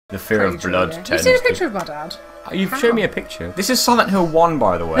The fear of blood. Have you seen a picture of my dad? You've shown me a picture. This is Silent Hill 1,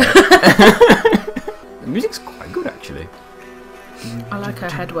 by the way. The music's quite good, actually. I like her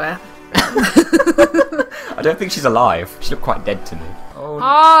headwear. I don't think she's alive. She looked quite dead to me. Oh.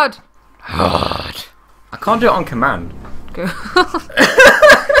 Hard! Hard. I can't do it on command. Go.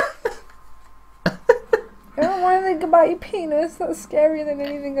 I don't want to think about your penis. That's scarier than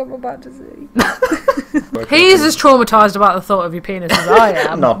anything I'm about to see. He's as traumatised about the thought of your penis as I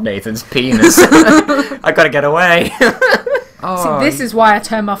am. Not Nathan's penis. I gotta get away. See, this is why I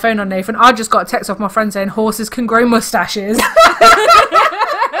turned my phone on Nathan. I just got a text off my friend saying horses can grow moustaches.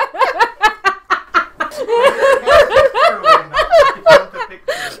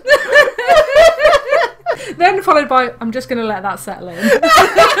 Then followed by, I'm just going to let that settle in.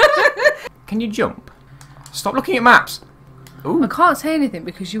 Can you jump? Stop looking at maps. Ooh. I can't say anything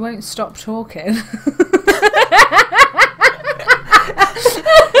because you won't stop talking.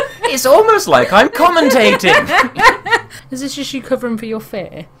 It's almost like I'm commentating. Is this just you covering for your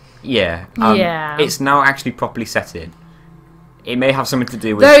fear? Yeah. Yeah. It's now actually properly set in. It may have something to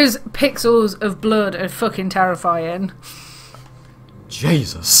do with... Those pixels of blood are fucking terrifying.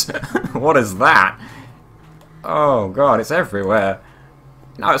 Jesus. What is that? Oh god, it's everywhere.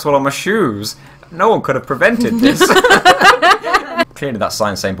 Now it's all on my shoes. No one could have prevented this. Clearly that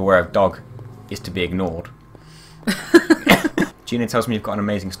sign saying beware of dog is to be ignored. Gina tells me you've got an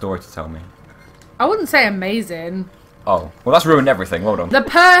amazing story to tell me. I wouldn't say amazing. Oh, well that's ruined everything, well done. The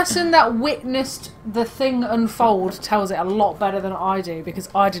person that witnessed the thing unfold tells it a lot better than I do because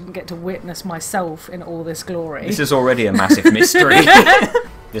I didn't get to witness myself in all this glory. This is already a massive mystery.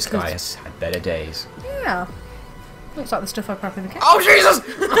 This guy has had better days. Yeah. Looks like the stuff I prep in the kitchen. Oh Jesus!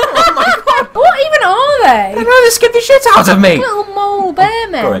 Oh my god! What even are they? I know, they scared the shit out of me! Little mole bear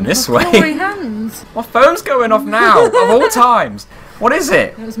men. Going this with way. clawy hands. My phone's going off now, of all times. What is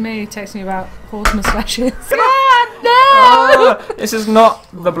it? It was me texting you about horse moustaches. God, no! This is not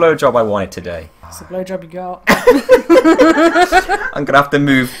the blowjob I wanted today. It's the blowjob you got. I'm gonna have to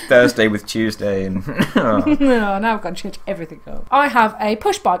move Thursday with Tuesday and... No, now I've got to change everything up. I have a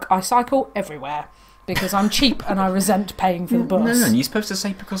push bike. I cycle everywhere. Because I'm cheap and I resent paying for the bus. No, you're supposed to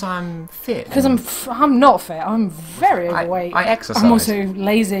say because I'm fit. Because I'm not fit. I'm very overweight. I exercise. I'm also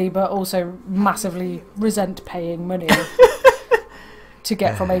lazy, but also massively resent paying money to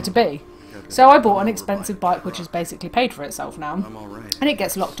get from A to B. So I bought an expensive bike, which has basically paid for itself now, and it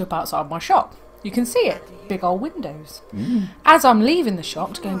gets locked up outside my shop. You can see it, big old windows. As I'm leaving the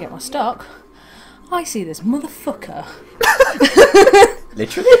shop to go and get my stock, I see this motherfucker.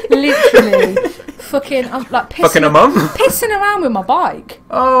 Literally. Fucking, I'm like Fucking a mum? Pissing around with my bike.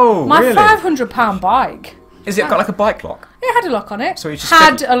 Oh, my really? £500 bike. Is it got like a bike lock? It had a lock on it. So he just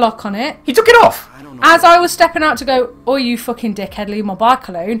a lock on it. He took it off. As I was stepping out to go, oh you fucking dickhead, leave my bike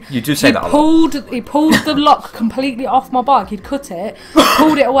alone. You do say that a lot. He pulled the lock completely off my bike. He'd cut it,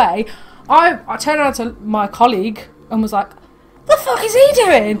 pulled it away. I turned around to my colleague and was like, "The fuck is he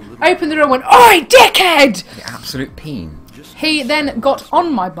doing?" Opened the door and went, "Oi, dickhead!" You absolute peen. He then got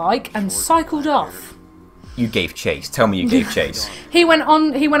on my bike and cycled off. You gave chase. Tell me you gave chase. He went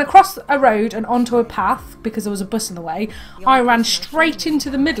across a road and onto a path because there was a bus in the way. I ran straight into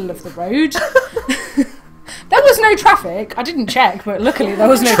the middle of the road. There was no traffic. I didn't check, but luckily there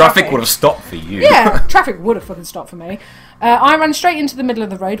was no traffic. Traffic would have stopped for you. Yeah, traffic would have fucking stopped for me. I ran straight into the middle of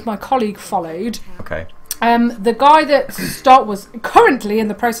the road. My colleague followed. Okay. The guy that was currently in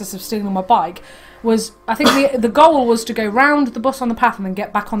the process of stealing my bike was, I think the goal was to go round the bus on the path and then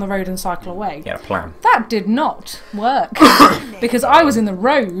get back on the road and cycle away. Yeah, a plan. That did not work because I was in the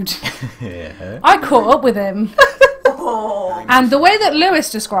road. Yeah. I caught up with him. And the way that Lewis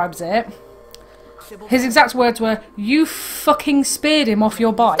describes it, his exact words were, "You fucking speared him off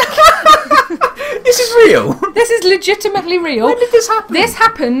your bike." This is real. This is legitimately real. When did this happen? This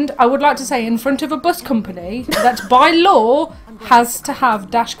happened, I would like to say, in front of a bus company that by law has to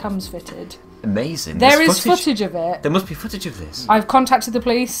have dash cams fitted. Amazing. There is footage of it. There must be footage of this. I've contacted the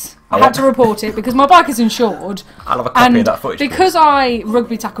police. I had to report it because my bike is insured. I'll have a copy of that footage. Because I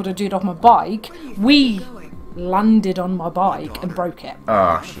rugby tackled a dude off my bike, we landed on my bike and broke it.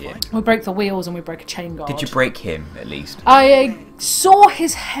 Oh, shit. We broke the wheels and we broke a chain guard. Did you break him, at least? I saw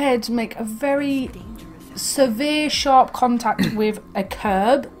his head make a very severe sharp contact with a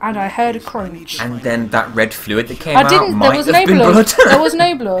curb and I heard a crunch. And then that red fluid that came out there might was have no been blood. There was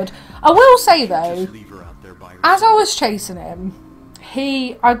no blood. I will say though, as I was chasing him,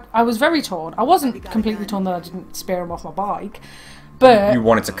 I was very torn. I wasn't completely torn that I didn't spear him off my bike, but you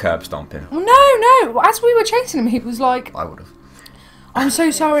wanted to curb stomp him. No. As we were chasing him, he was like, I would have. "I'm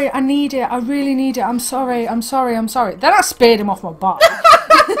so sorry. I need it. I really need it. I'm sorry. Then I speared him off my bike.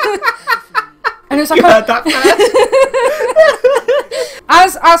 And it was like You heard that first?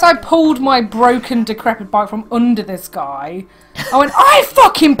 as I pulled my broken, decrepit bike from under this guy, I went, I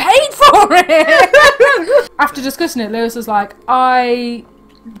fucking paid for it! After discussing it, Lewis was like, I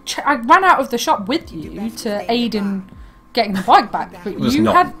ran out of the shop with you to aid in getting the bike back, but you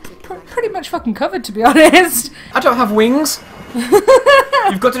had pretty much fucking covered, to be honest. I don't have wings.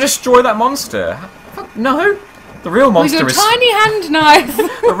 You've got to destroy that monster. Fuck, no. The real monster With your tiny hand knife.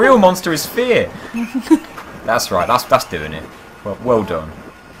 The real monster is fear. That's right. That's doing it. Well done.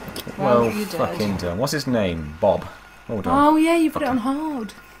 Well fucking done. What's his name? Bob. Well done. Oh yeah, you put it on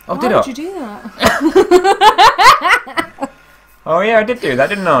hard. Oh, Why did would I? you do that? Oh yeah, I did do that,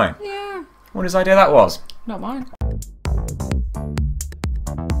 didn't I? Yeah. What his idea that was? Not mine.